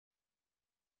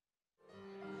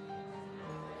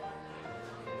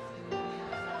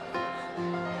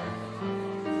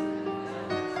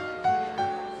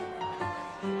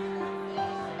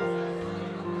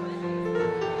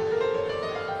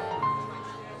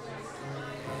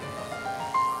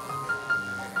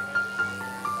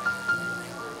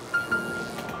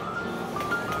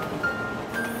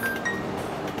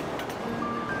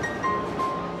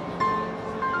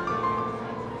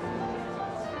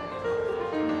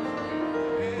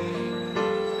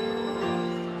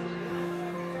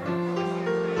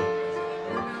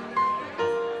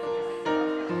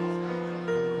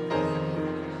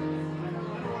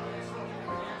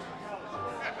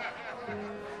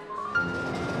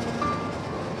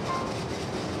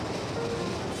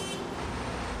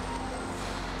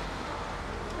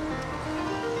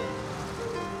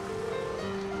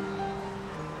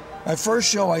My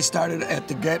first show I started at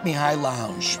the Get Me High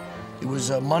Lounge. It was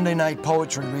a Monday night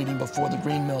poetry reading before the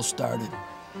Green Mill started.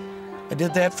 I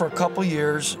did that for a couple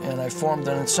years, and I formed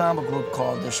an ensemble group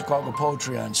called the Chicago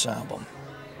Poetry Ensemble.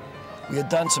 We had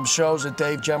done some shows at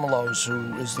Dave Gemelos,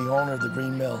 who is the owner of the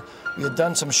Green Mill. We had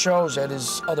done some shows at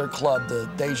his other club, the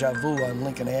Deja Vu on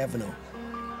Lincoln Avenue.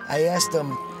 I asked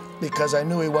him, because I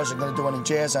knew he wasn't going to do any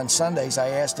jazz on Sundays, I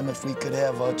asked him if we could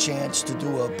have a chance to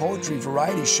do a poetry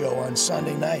variety show on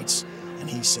Sunday nights. And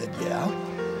he said, yeah.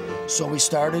 So we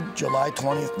started July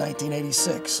 20th,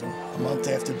 1986. And a month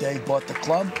after Dave bought the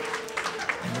club,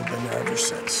 and we've been there ever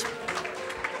since.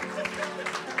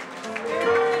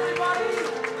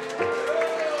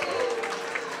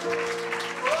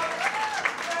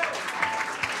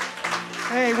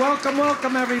 Hey, welcome,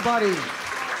 welcome, everybody.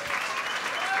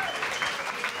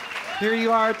 Here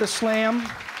you are at the Slam.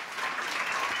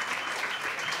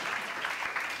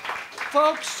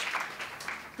 Folks,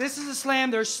 this is a Slam.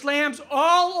 There's slams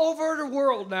all over the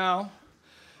world now.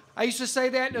 I used to say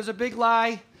that, and it was a big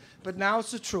lie, but now it's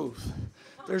the truth.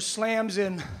 There's slams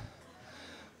in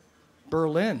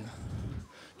Berlin,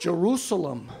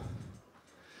 Jerusalem,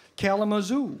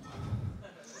 Kalamazoo,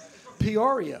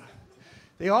 Peoria.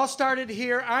 They all started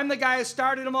here. I'm the guy who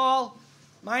started them all.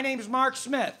 My name's Marc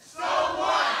Smith. So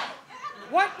what?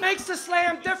 What makes the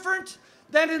Slam different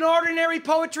than an ordinary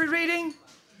poetry reading?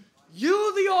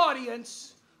 You, the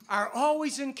audience, are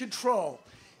always in control.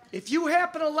 If you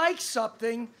happen to like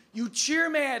something, you cheer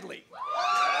madly.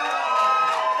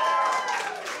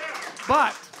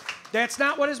 But that's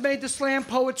not what has made the Slam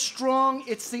poets strong.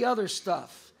 It's the other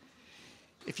stuff.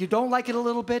 If you don't like it a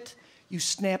little bit, you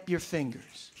snap your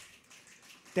fingers.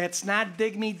 That's not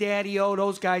Dig Me Daddy-O.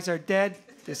 Those guys are dead.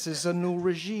 This is a new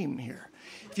regime here.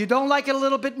 If you don't like it a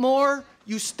little bit more,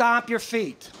 you stomp your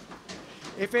feet.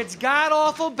 If it's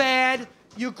god-awful bad,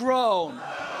 you groan.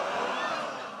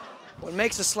 What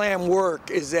makes a Slam work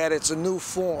is that it's a new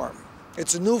form.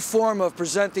 It's a new form of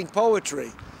presenting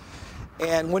poetry.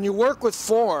 And when you work with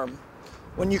form,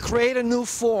 when you create a new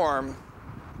form,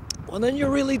 well, then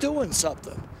you're really doing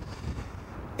something.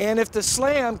 And if the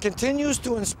Slam continues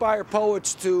to inspire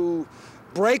poets to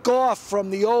break off from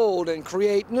the old and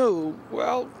create new,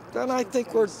 well, then I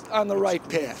think we're on the right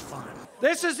path.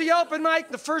 This is the open mic.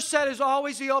 The first set is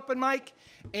always the open mic.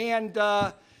 And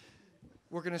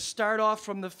we're going to start off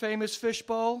from the famous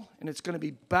fishbowl, and it's going to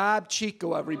be Bob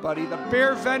Chico, everybody, the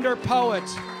beer vendor poet.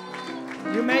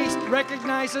 You may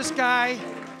recognize this guy.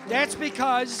 That's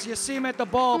because you see him at the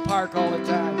ballpark all the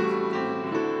time.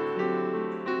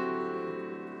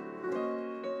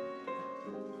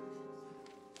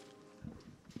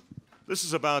 This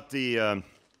is about the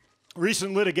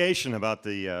recent litigation about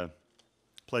the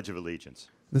Pledge of Allegiance.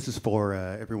 This is for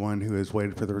everyone who has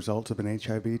waited for the results of an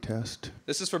HIV test.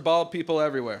 This is for bald people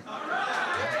everywhere.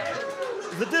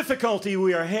 The difficulty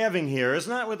we are having here is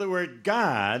not with the word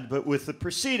God, but with the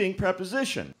preceding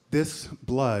preposition. This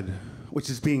blood, which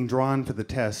is being drawn for the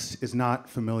test, is not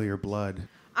familiar blood.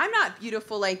 I'm not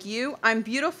beautiful like you. I'm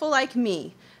beautiful like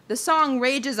me. The song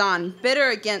rages on, bitter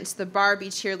against the Barbie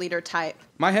cheerleader type.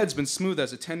 My head's been smooth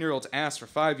as a 10-year-old's ass for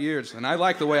 5 years, and I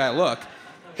like the way I look.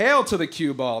 Hail to the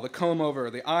cue ball, the comb-over,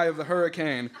 the eye of the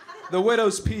hurricane, the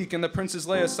widow's peak, and the Princess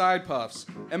Leia side puffs.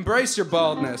 Embrace your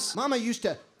baldness. Mama used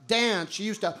to dance. She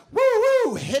used to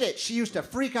woo-woo, hit it. She used to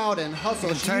freak out and hustle.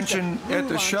 The intention at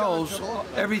the shows,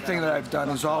 everything that I've done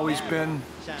has always been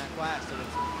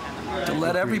to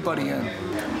let everybody in,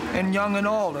 and young and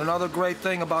old. Another great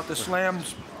thing about the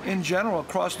Slams in general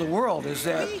across the world is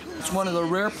that it's one of the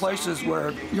rare places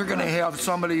where you're going to have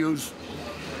somebody who's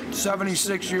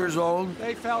 76 years old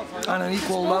on an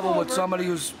equal level with somebody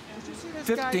who's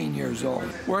 15 years old.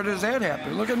 Where does that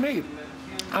happen? Look at me.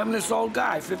 I'm this old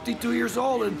guy, 52 years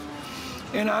old,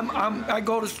 and I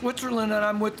go to Switzerland and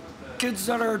I'm with kids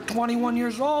that are 21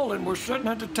 years old, and we're sitting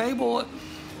at the table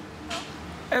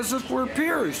as if we're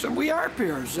peers, and we are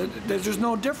peers. There's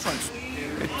no difference.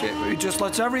 It just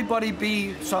lets everybody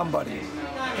be somebody.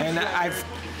 And I've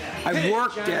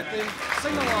worked at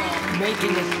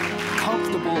making it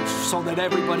comfortable so that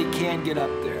everybody can get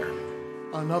up there.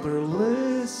 Another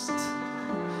list,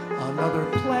 another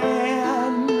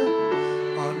plan,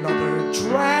 another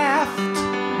draft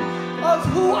of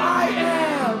who I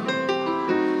am.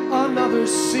 Another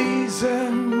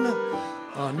season,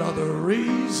 another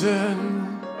reason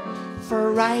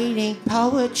for writing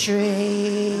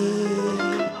poetry.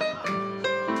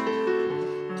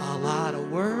 A lot of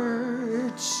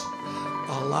words,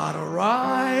 a lot of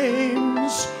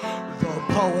rhymes. The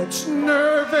poet's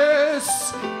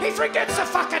nervous, he forgets the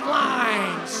fucking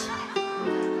lines.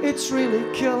 It's really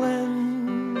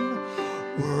killing.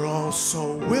 We're all you're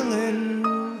so willing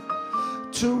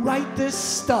to write this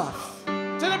stuff.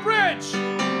 To the bridge!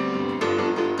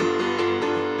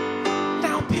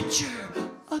 Now picture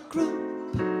a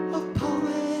group of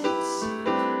poets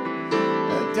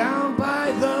down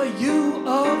by the U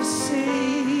of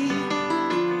C.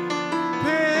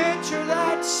 Picture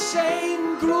that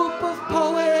same group of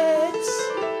poets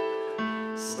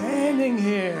standing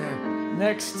here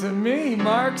next to me,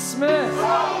 Marc Smith.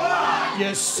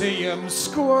 You see them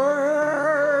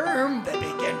squirm, they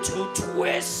begin to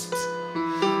twist.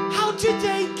 How did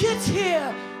they get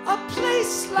here? A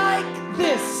place like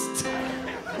this?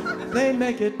 They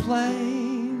make it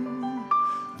plain,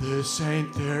 this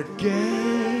ain't their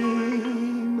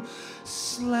game.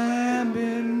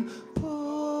 Slamming for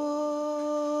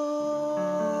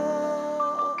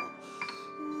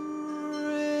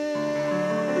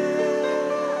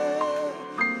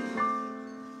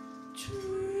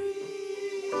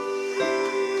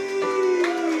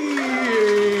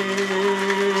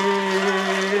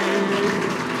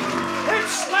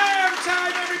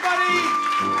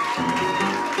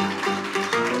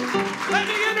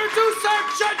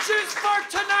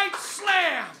tonight's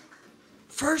slam.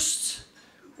 First,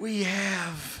 we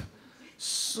have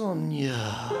Sonia.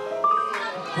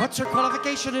 What's her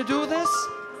qualification to do this?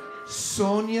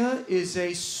 Sonia is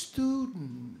a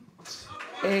student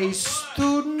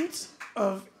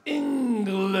of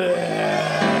English.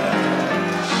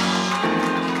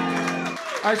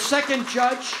 Our second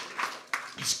judge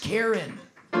is Karen.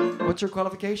 What's her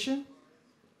qualification?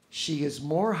 She is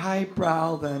more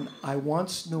highbrow than I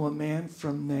once knew a man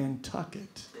from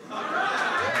Nantucket.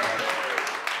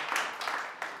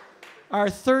 Our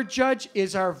third judge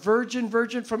is our virgin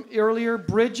from earlier,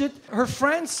 Bridget. Her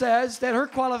friend says that her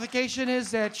qualification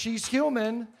is that she's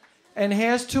human and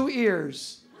has 2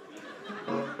 ears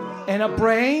and a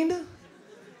brain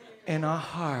and a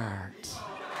heart.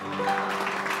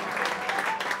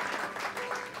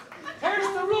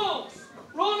 Here's the rules.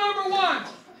 Rule number 1.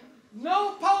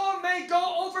 No poem may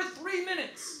go over 3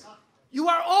 minutes. You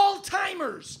are all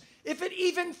timers. If it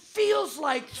even feels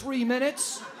like 3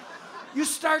 minutes, you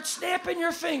start snapping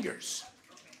your fingers.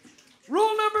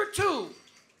 Rule number 2,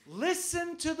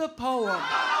 listen to the poem.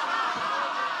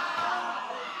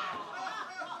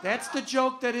 That's the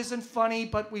joke that isn't funny,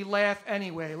 but we laugh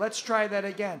anyway. Let's try that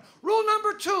again. Rule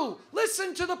number 2,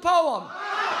 listen to the poem.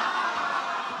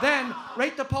 Then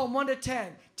rate the poem 1 to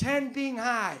 10, 10 being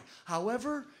high.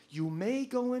 However, you may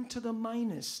go into the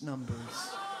minus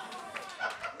numbers.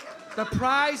 The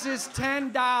prize is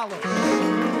 $10.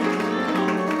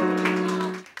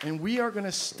 And we are going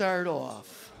to start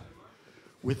off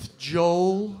with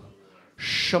Joel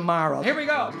Shamara. Here we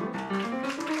go.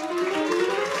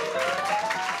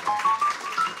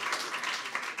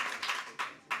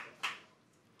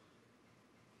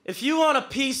 If you want a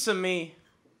piece of me,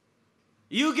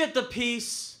 you get the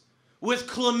piece with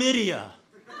chlamydia.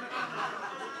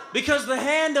 Because the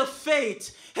hand of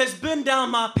fate has been down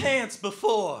my pants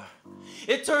before.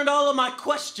 It turned all of my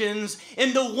questions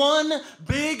into one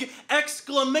big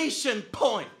exclamation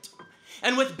point.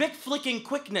 And with big-flicking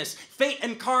quickness, fate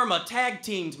and karma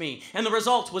tag-teamed me, and the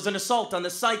result was an assault on the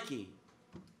psyche.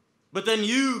 But then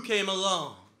you came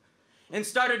along and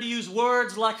started to use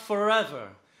words like forever.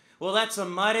 Well, that's a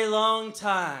mighty long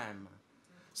time.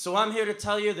 So I'm here to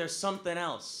tell you there's something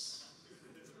else.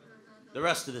 The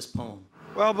rest of this poem.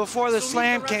 Well, before the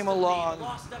slam came along,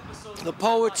 the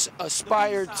poets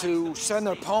aspired to send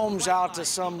their poems out to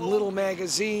some little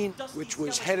magazine, which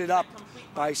was headed up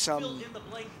by some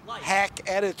hack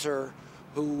editor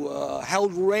who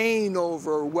held reign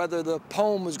over whether the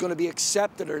poem was going to be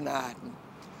accepted or not.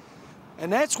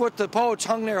 And that's what the poets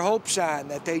hung their hopes on,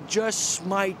 that they just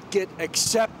might get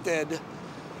accepted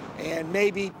and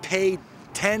maybe paid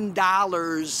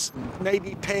 $10,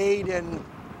 maybe paid in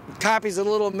copies of a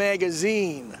little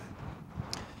magazine.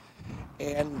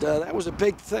 And that was a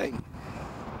big thing.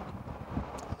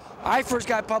 I first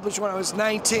got published when I was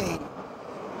 19,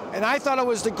 and I thought it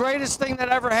was the greatest thing that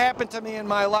ever happened to me in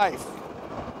my life.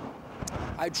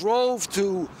 I drove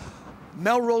to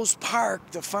Melrose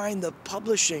Park to find the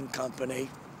publishing company,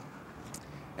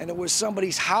 and it was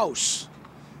somebody's house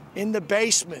in the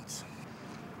basement.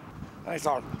 I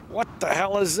thought, what the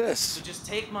hell is this? So just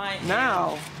take my hand.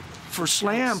 Now, for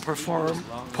slam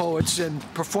poets and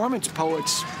performance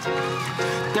poets,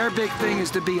 their big thing is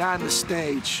to be on the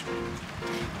stage.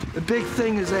 The big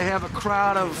thing is they have a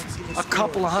crowd of a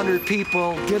couple of hundred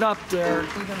people, get up there,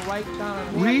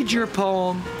 read your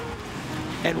poem,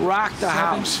 and rock the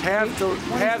house. Have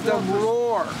them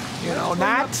roar, you know,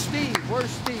 not Steve. Where's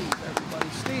Steve? Everybody,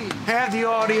 Steve. Have the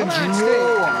audience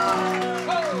roar.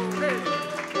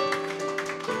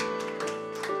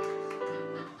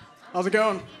 How's it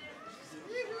going?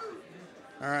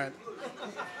 All right.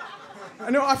 I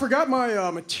know I forgot my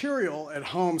material at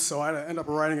home, so I had to end up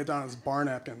writing it down as bar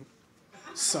napkin.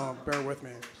 So bear with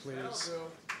me, please.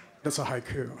 That's a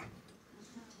haiku.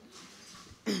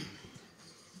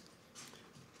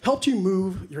 Helped you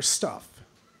move your stuff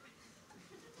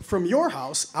from your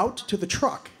house out to the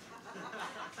truck.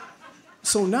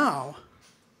 So now,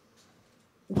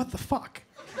 what the fuck?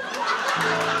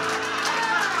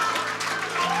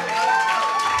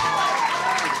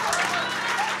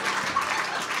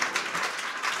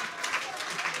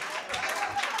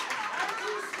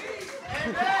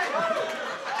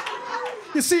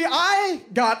 You see, I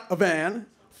got a van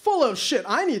full of shit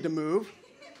I need to move.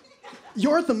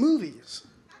 You're at the movies.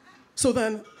 So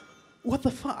then, what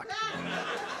the fuck?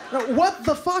 No, what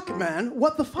the fuck, man?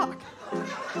 What the fuck?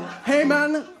 Hey,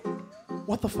 man,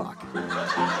 what the fuck?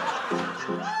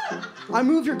 I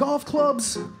moved your golf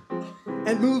clubs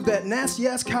and moved that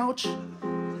nasty-ass couch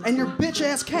and your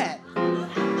bitch-ass cat.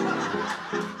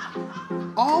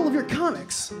 All of your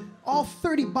comics, all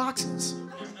 30 boxes.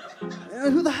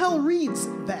 Who the hell reads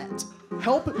that?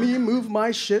 Help me move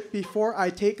my shit before I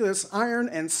take this iron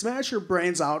and smash your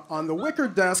brains out on the wicker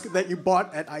desk that you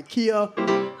bought at IKEA,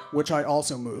 which I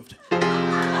also moved.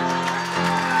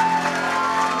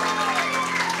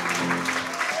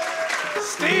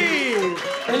 Steve,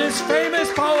 in his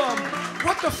famous poem,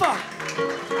 What the Fuck?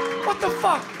 What the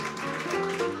fuck?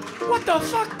 What the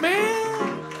fuck,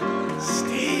 man?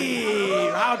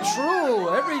 Steve, how true,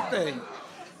 everything.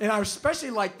 And I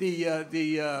especially like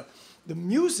the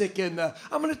music and I'm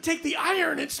gonna take the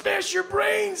iron and smash your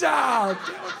brains out.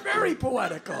 That was very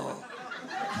poetical.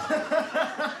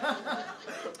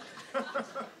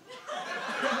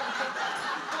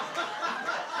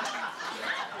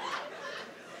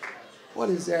 What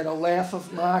is that, a laugh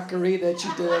of mockery that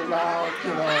you did loud,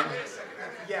 you know?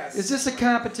 Yes. Is this a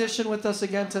competition with us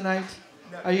again tonight?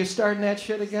 No. Are you starting that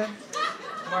shit again?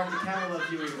 Mark, we kind of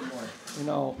love you even more. You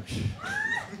know,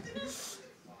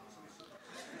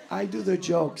 I do the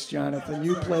jokes, Jonathan.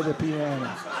 You play the piano.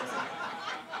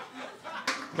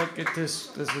 Look at this.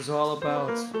 This is all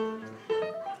about.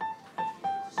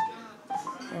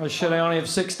 Oh shit! I only have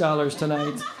 $6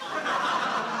 tonight.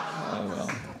 Oh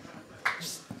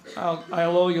well.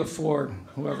 I'll owe you 4,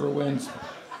 whoever wins.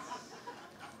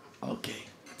 Okay,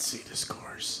 let's see the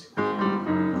scores.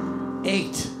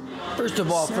 8. First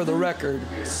of all, for the record,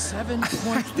 7. I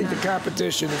think the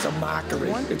competition is a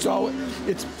mockery.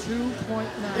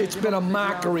 It's been a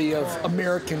mockery of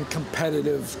American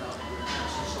competitive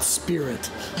spirit.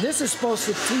 This is supposed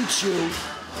to teach you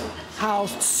how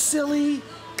silly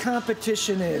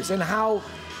competition is and how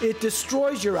it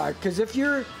destroys your art. Because if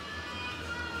you're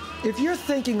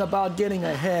thinking about getting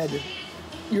ahead,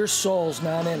 your soul's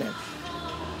not in it.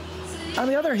 On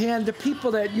the other hand, the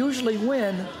people that usually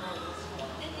win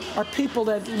are people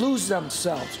that lose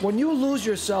themselves. When you lose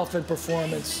yourself in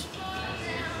performance,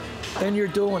 then you're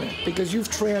doing it because you've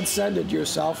transcended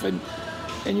yourself and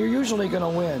you're usually going to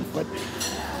win. But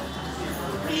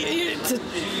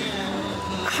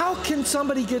how can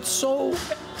somebody get so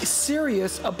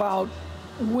serious about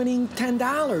winning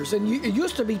 $10? And it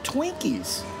used to be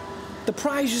Twinkies. The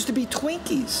prize used to be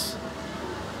Twinkies.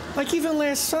 Like even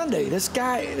last Sunday, this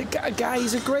guy,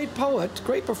 he's a great poet,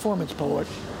 great performance poet.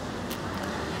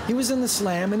 He was in the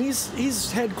slam, and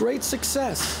he's had great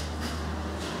success.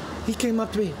 He came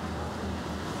up to me.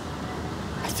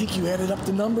 I think you added up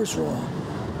the numbers wrong.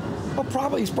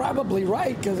 Well, he's probably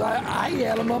right, because I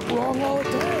add them up wrong all the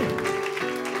time.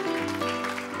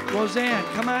 Roseanne,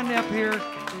 come on up here.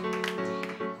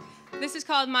 This is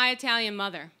called My Italian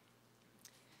Mother.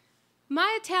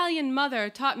 My Italian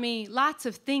mother taught me lots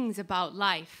of things about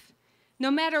life. No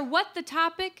matter what the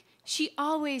topic, she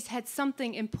always had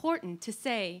something important to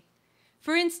say.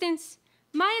 For instance,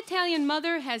 my Italian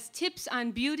mother has tips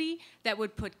on beauty that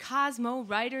would put Cosmo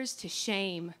writers to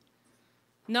shame.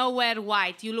 No wear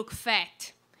white, you look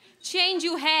fat. Change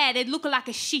your hair, it look like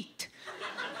a sheet.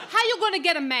 How you gonna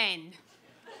get a man?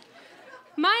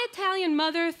 My Italian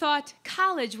mother thought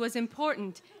college was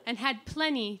important and had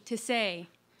plenty to say.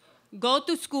 Go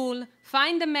to school,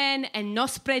 find a man, and no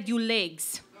spread your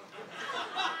legs.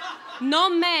 No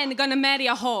man gonna marry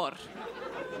a whore.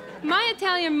 My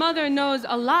Italian mother knows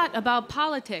a lot about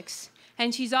politics,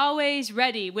 and she's always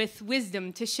ready with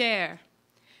wisdom to share.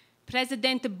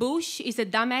 President Bush is a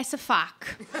dumbass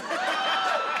fuck.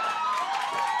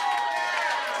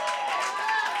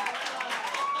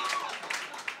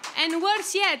 And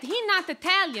worse yet, he not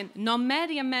Italian. No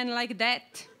marry a man like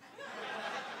that.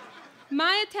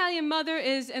 My Italian mother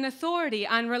is an authority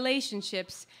on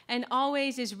relationships and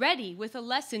always is ready with a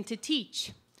lesson to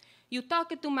teach. You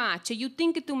talk too much, you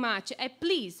think too much.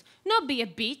 Please, not be a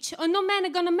bitch, or no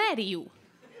man gonna marry you.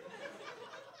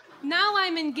 Now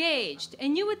I'm engaged,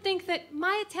 and you would think that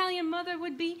my Italian mother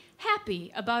would be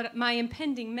happy about my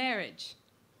impending marriage.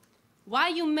 Why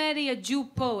you marry a Jew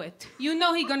poet? You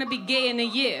know he gonna be gay in a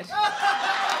year.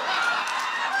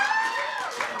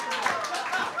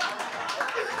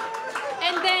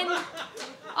 And then,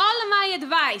 all of my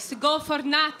advice go for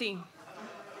nothing.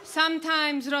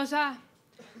 Sometimes, Rosa,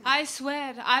 I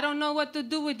swear, I don't know what to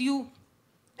do with you.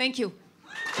 Thank you.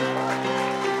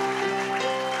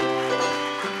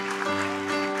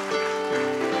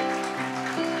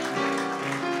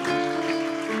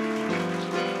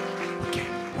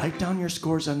 Write down your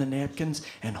scores on the napkins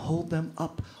and hold them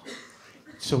up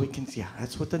so we can, yeah,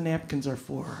 that's what the napkins are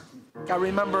for. I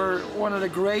remember one of the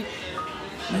great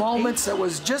moments that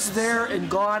was just there and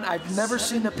gone. I've never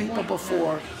seen the people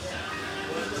before.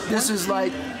 This is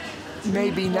like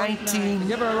maybe 19...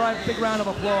 Give her a big round of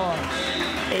applause.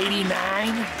 89.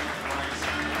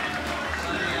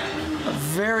 A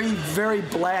very, very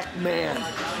black man,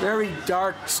 very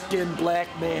dark-skinned black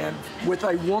man with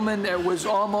a woman that was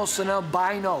almost an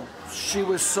albino. She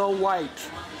was so white.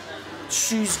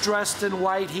 She's dressed in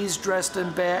white, he's dressed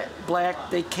in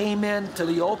black. They came in to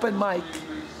the open mic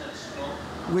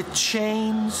with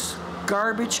chains,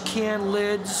 garbage can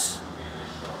lids,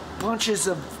 bunches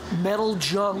of metal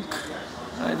junk.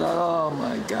 I thought, oh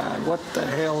my God, what the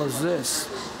hell is this?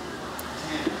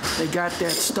 They got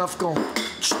that stuff going.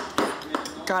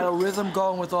 Got a rhythm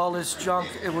going with all this junk.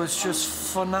 It was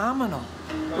just phenomenal.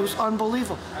 It was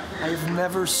unbelievable. I've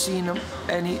never seen them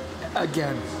any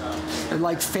again. They're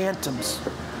like phantoms.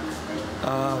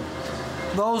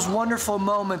 Those wonderful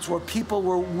moments where people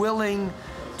were willing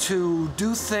to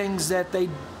do things that they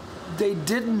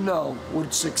didn't know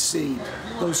would succeed.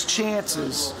 Those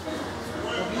chances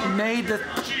made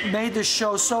the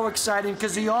show so exciting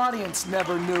because the audience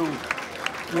never knew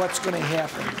what's going to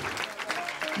happen.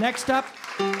 Next up,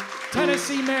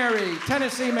 Tennessee Mary.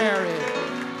 Tennessee Mary.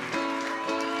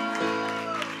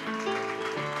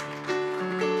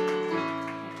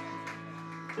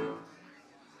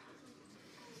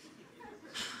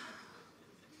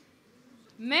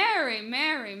 Mary,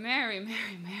 Mary, Mary,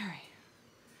 Mary, Mary.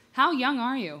 How young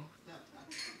are you?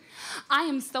 I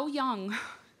am so young.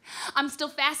 I'm still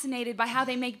fascinated by how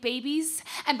they make babies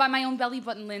and by my own belly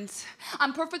button lint.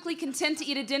 I'm perfectly content to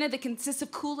eat a dinner that consists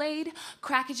of Kool-Aid,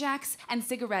 Cracker Jacks, and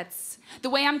cigarettes. The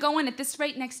way I'm going at this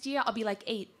rate next year, I'll be like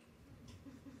 8.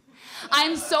 I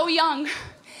am so young.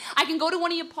 I can go to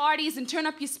one of your parties and turn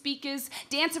up your speakers,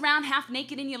 dance around half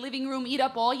naked in your living room, eat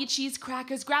up all your cheese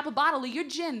crackers, grab a bottle of your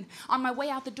gin. On my way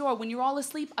out the door, when you're all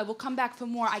asleep, I will come back for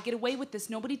more. I get away with this.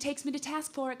 Nobody takes me to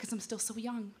task for it because I'm still so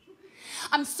young.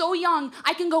 I'm so young,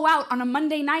 I can go out on a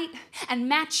Monday night and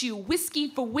match you, whiskey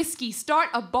for whiskey, start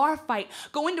a bar fight,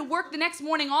 go into work the next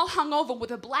morning all hungover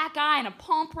with a black eye and a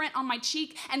palm print on my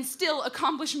cheek, and still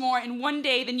accomplish more in one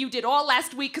day than you did all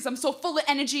last week because I'm so full of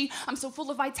energy, I'm so full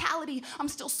of vitality, I'm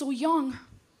still so young.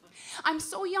 I'm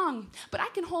so young, but I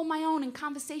can hold my own in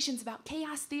conversations about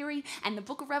chaos theory and the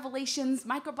Book of Revelations,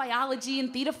 microbiology,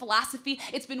 and theta philosophy.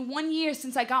 It's been 1 year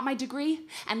since I got my degree,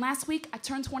 and last week I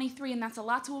turned 23, and that's a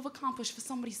lot to have accomplished for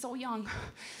somebody so young.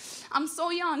 I'm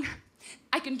so young.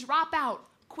 I can drop out,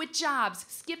 quit jobs,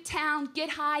 skip town, get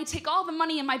high, take all the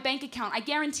money in my bank account. I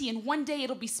guarantee in one day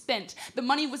it'll be spent. The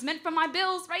money was meant for my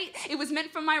bills, right? It was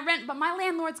meant for my rent, but my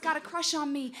landlord's got a crush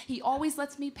on me. He always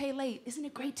lets me pay late. Isn't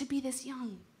it great to be this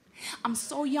young? I'm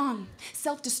so young.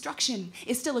 Self-destruction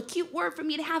is still a cute word for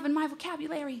me to have in my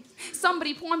vocabulary.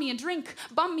 Somebody pour me a drink,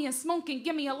 bum me a smoke, and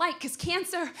give me a light, because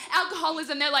cancer,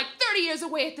 alcoholism, they're like 30 years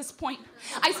away at this point.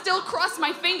 I still cross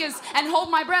my fingers and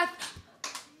hold my breath.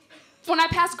 When I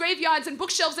pass graveyards and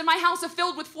bookshelves in my house are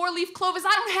filled with 4-leaf clovers,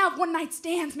 I don't have one-night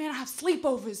stands, man, I have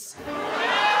sleepovers.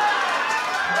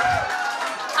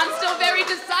 I'm still very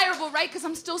desirable, right? Because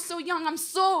I'm still so young. I'm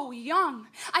so young.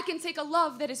 I can take a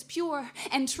love that is pure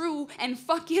and true and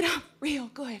fuck it up real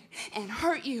good and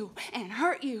hurt you and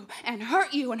hurt you and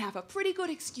hurt you and have a pretty good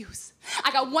excuse.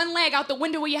 I got one leg out the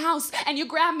window of your house and you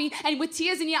grab me and with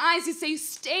tears in your eyes you say,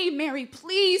 stay, Mary,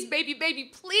 please, baby,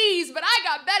 baby, please. But I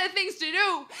got better things to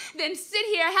do than sit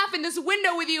here half in this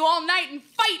window with you all night and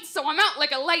fight. So I'm out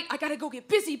like a light. I gotta go get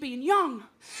busy being young.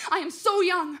 I am so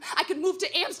young, I could move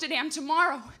to Amsterdam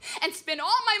tomorrow and spend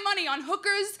all my money on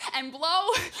hookers and blow,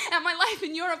 and my life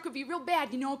in Europe could be real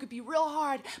bad. You know, it could be real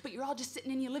hard, but you're all just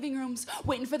sitting in your living rooms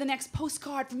waiting for the next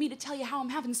postcard for me to tell you how I'm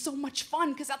having so much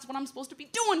fun, because that's what I'm supposed to be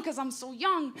doing because I'm so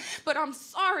young. But I'm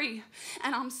sorry,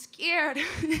 and I'm scared,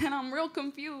 and I'm real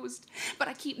confused. But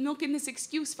I keep milking this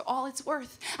excuse for all it's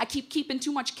worth. I keep keeping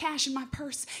too much cash in my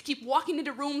purse, keep walking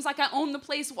into rooms like I own the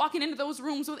place, walking into those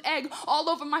rooms with egg all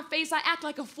over my face. I act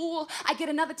like a fool. I get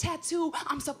another tattoo.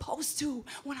 I'm supposed to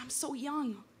when I'm so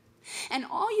young. And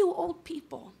all you old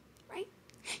people, right?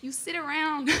 You sit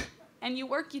around and you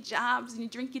work your jobs and you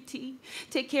drink your tea,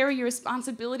 take care of your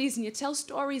responsibilities, and you tell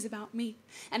stories about me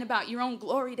and about your own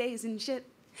glory days and shit.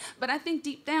 But I think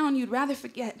deep down you'd rather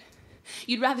forget.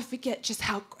 You'd rather forget just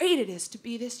how great it is to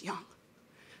be this young.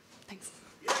 Thanks.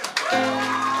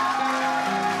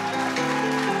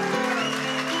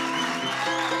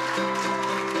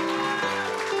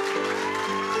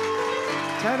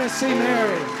 Tennessee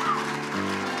Mary.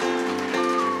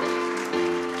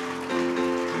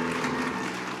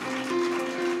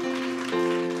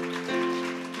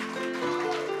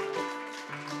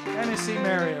 Tennessee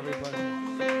Mary, everybody.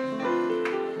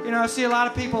 You know, see, a lot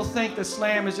of people think the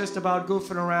slam is just about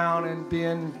goofing around and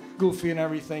being goofy and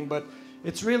everything, but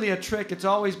it's really a trick. It's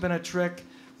always been a trick.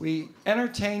 We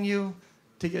entertain you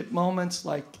to get moments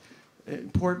like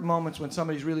important moments when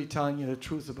somebody's really telling you the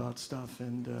truth about stuff,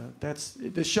 and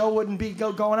the show wouldn't be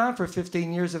going on for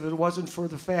 15 years if it wasn't for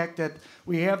the fact that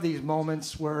we have these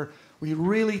moments where we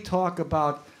really talk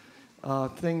about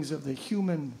things of the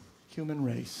human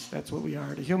race. That's what we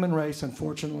are, the human race.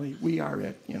 Unfortunately, we are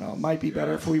it. You know, it might be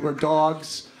better if we were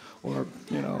dogs, or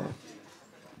you know,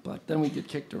 but then we get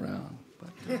kicked around. But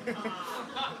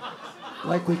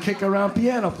like we kick around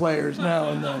piano players now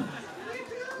and then.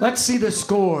 Let's see the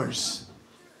scores.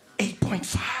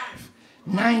 8.5,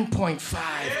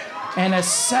 9.5, and a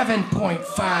 7.5.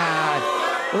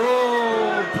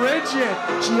 Oh,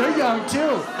 Bridget, you're young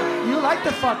too. You like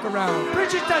to fuck around.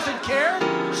 Bridget doesn't care.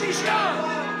 She's young.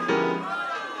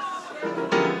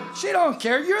 She don't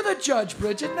care. You're the judge,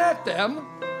 Bridget, not them.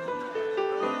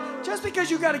 Just because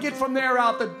you got to get from there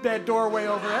out that doorway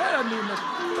over there, I don't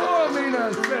mean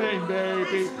a thing,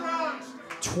 baby.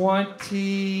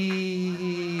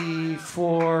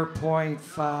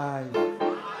 24.5.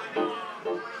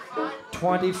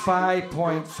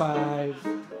 25.5.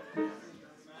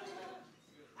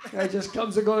 Guy just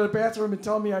comes to go to the bathroom and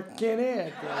tell me I can't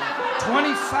add.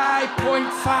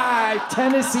 25.5.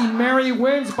 Tennessee Mary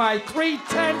wins by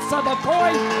 3/10 of a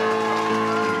point.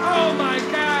 Oh my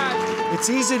God. It's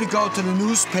easy to go to the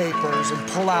newspapers and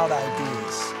pull out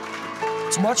ideas.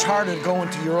 It's much harder to go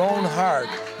into your own heart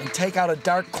and take out a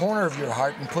dark corner of your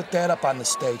heart and put that up on the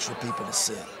stage for people to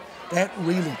see. That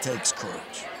really takes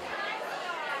courage.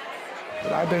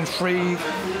 But I've been free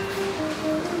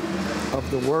of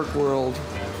the work world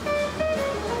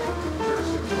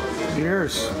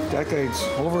years, decades,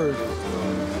 over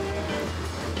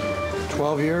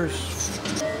 12 years.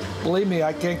 Believe me,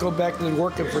 I can't go back to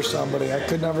working for somebody. I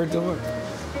could never do it.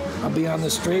 I'd be on the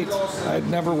street. I'd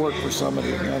never work for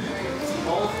somebody again.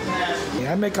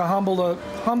 I make a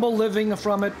humble living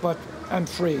from it, but I'm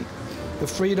free. The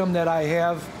freedom that I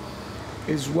have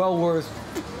is well worth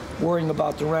worrying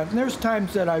about the rent. And there's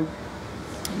times that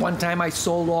one time I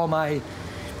sold all my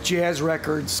jazz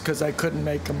records because I couldn't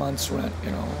make a month's rent,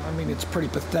 you know. I mean, it's pretty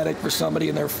pathetic for somebody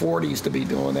in their 40s to be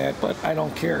doing that, but I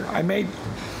don't care.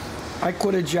 I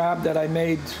quit a job that I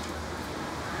made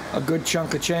a good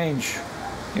chunk of change.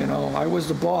 You know, I was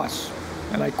the boss,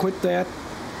 and I quit that,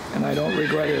 and I don't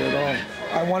regret it at all.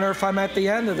 I wonder if I'm at the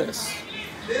end of this.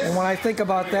 And when I think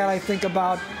about that, I think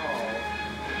about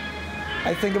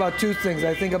two things.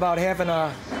 I think about having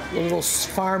a little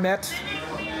farmette,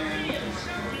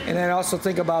 and I also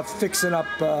think about fixing up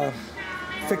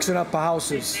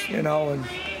houses, you know, and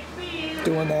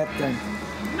doing that thing.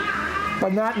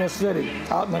 But not in the city,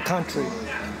 out in the country.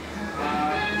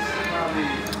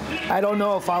 I don't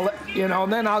know if I'll, you know,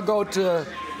 and then I'll go to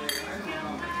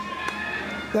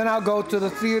the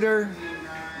theater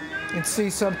and see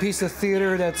some piece of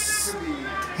theater that's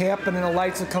happening, the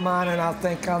lights will come on, and I'll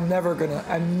think I'm never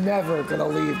gonna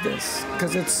leave this,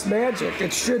 because it's magic.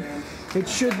 It should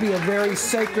be a very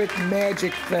sacred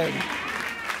magic thing.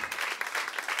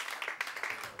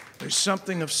 There's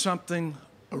something of something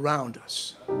around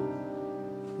us,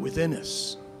 within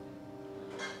us.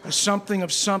 A something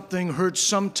of something heard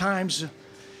sometimes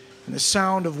in the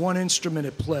sound of one instrument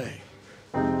at play.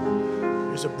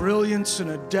 There's a brilliance and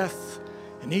a depth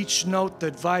in each note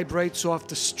that vibrates off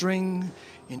the string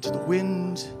into the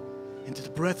wind, into the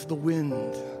breath of the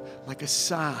wind, like a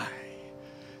sigh,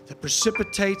 that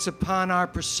precipitates upon our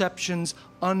perceptions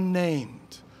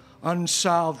unnamed,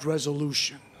 unsolved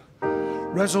resolution.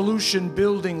 Resolution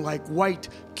building like white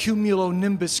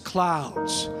cumulonimbus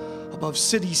clouds above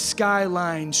city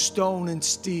skylines, stone and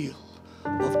steel,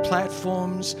 above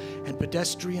platforms and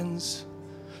pedestrians,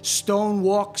 stone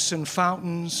walks and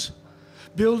fountains,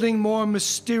 building more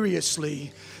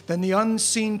mysteriously than the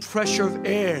unseen pressure of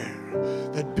air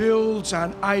that builds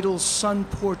on idle sun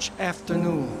porch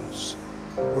afternoons,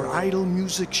 where idle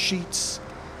music sheets,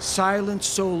 silent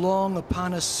so long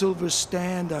upon a silver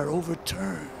stand, are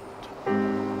overturned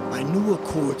by new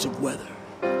accords of weather,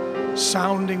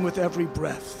 sounding with every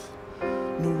breath,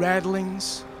 new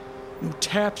rattlings, new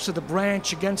taps of the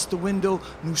branch against the window,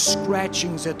 new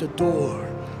scratchings at the door,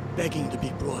 begging to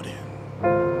be brought in.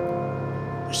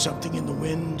 There's something in the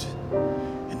wind,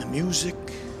 in the music,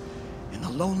 in the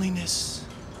loneliness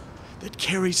that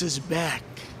carries us back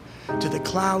to the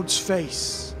cloud's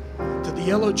face, to the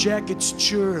yellow jacket's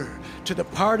chur, to the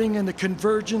parting and the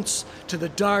convergence, to the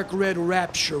dark red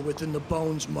rapture within the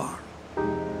bone's mark.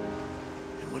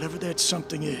 And whatever that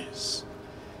something is,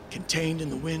 contained in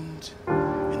the wind,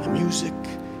 in the music,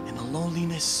 in the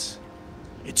loneliness,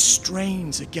 it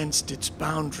strains against its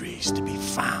boundaries to be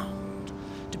found,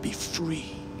 to be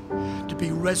free, to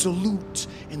be resolute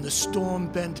in the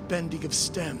storm-bent bending of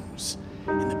stems,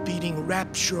 in the beating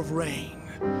rapture of rain,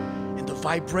 in the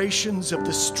vibrations of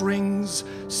the strings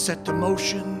set to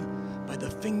motion by the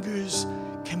fingers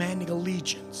commanding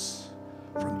allegiance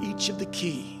from each of the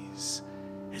keys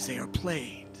as they are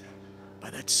played by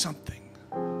that something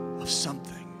of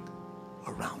something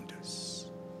around us,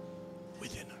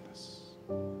 within us.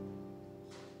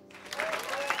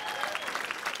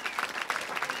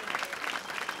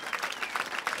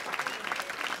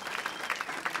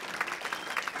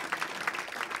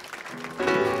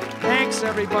 Thanks,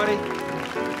 everybody.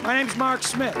 My name's Marc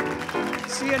Smith.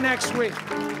 See you next week.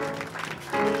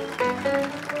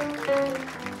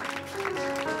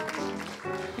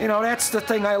 You know, that's the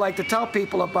thing I like to tell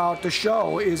people about the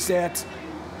show, is that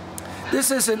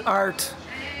this isn't art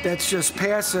that's just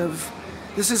passive.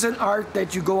 This isn't art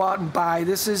that you go out and buy.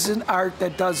 This isn't art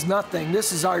that does nothing.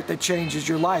 This is art that changes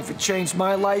your life. It changed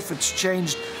my life. It's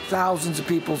changed thousands of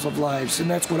people's lives. And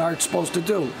that's what art's supposed to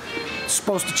do. It's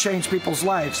supposed to change people's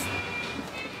lives.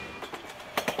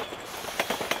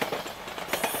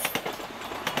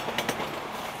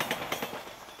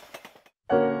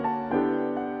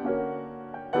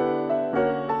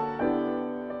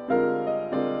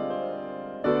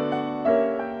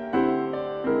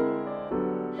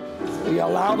 We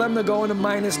allow them to go into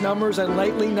minus numbers, and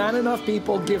lately not enough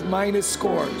people give minus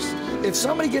scores. If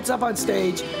somebody gets up on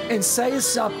stage and says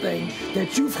something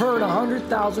that you've heard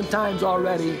 100,000 times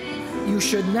already, you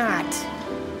should not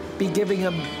be giving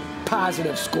them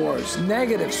positive scores,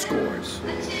 negative scores.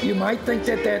 You might think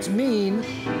that that's mean,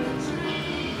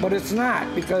 but it's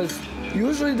not, because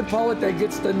usually the poet that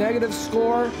gets the negative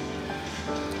score,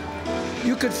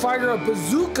 you could fire a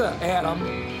bazooka at him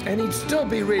and he'd still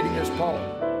be reading his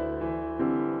poem.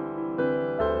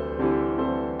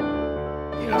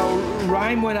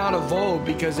 Rhyme went out of vogue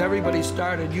because everybody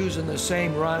started using the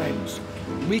same rhymes.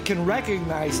 We can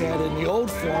recognize that in the old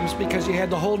forms because you had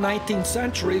the whole 19th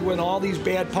century when all these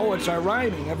bad poets are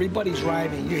rhyming. Everybody's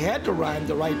rhyming. You had to rhyme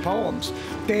to write poems.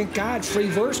 Thank God free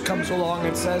verse comes along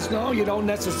and says, no, you don't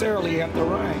necessarily have to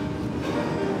rhyme.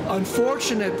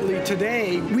 Unfortunately,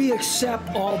 today, we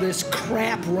accept all this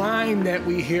crap rhyme that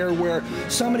we hear where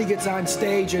somebody gets on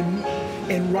stage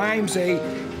and rhymes a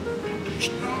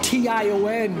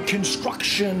TION,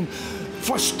 construction,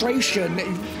 frustration.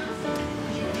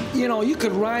 You know, you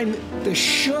could rhyme the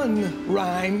shun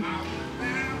rhyme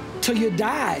till you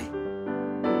die.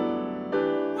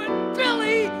 When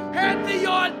Billy had the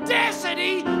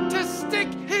audacity to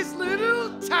stick his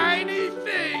little tiny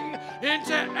thing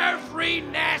into every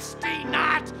nasty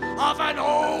knot of an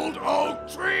old oak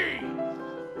tree.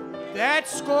 That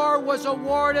score was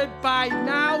awarded by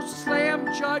now slam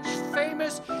judge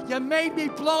famous. You made me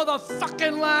blow the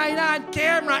fucking line on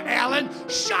camera, Alan.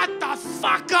 Shut the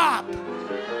fuck up.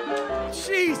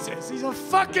 Jesus, he's a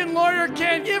fucking lawyer,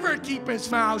 can't ever keep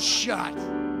his mouth shut.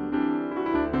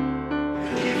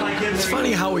 It's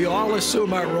funny how we all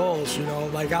assume our roles, you know,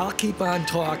 like I'll keep on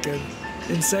talking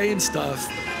and saying stuff.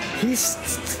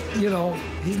 He's, you know,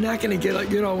 he's not gonna get,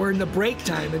 you know, we're in the break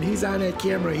time and he's on that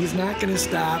camera. He's not gonna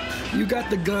stop. You got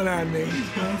the gun on me.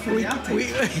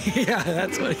 Yeah,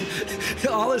 that's what,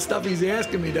 all the stuff he's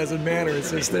asking me doesn't matter. It's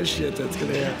just this shit that's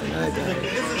gonna happen. I know.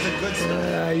 This is a good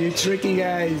story. You tricky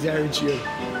guys, aren't you?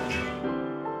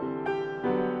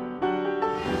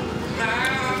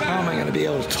 How am I gonna be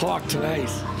able to talk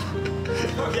tonight?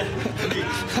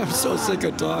 I'm so sick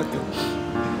of talking.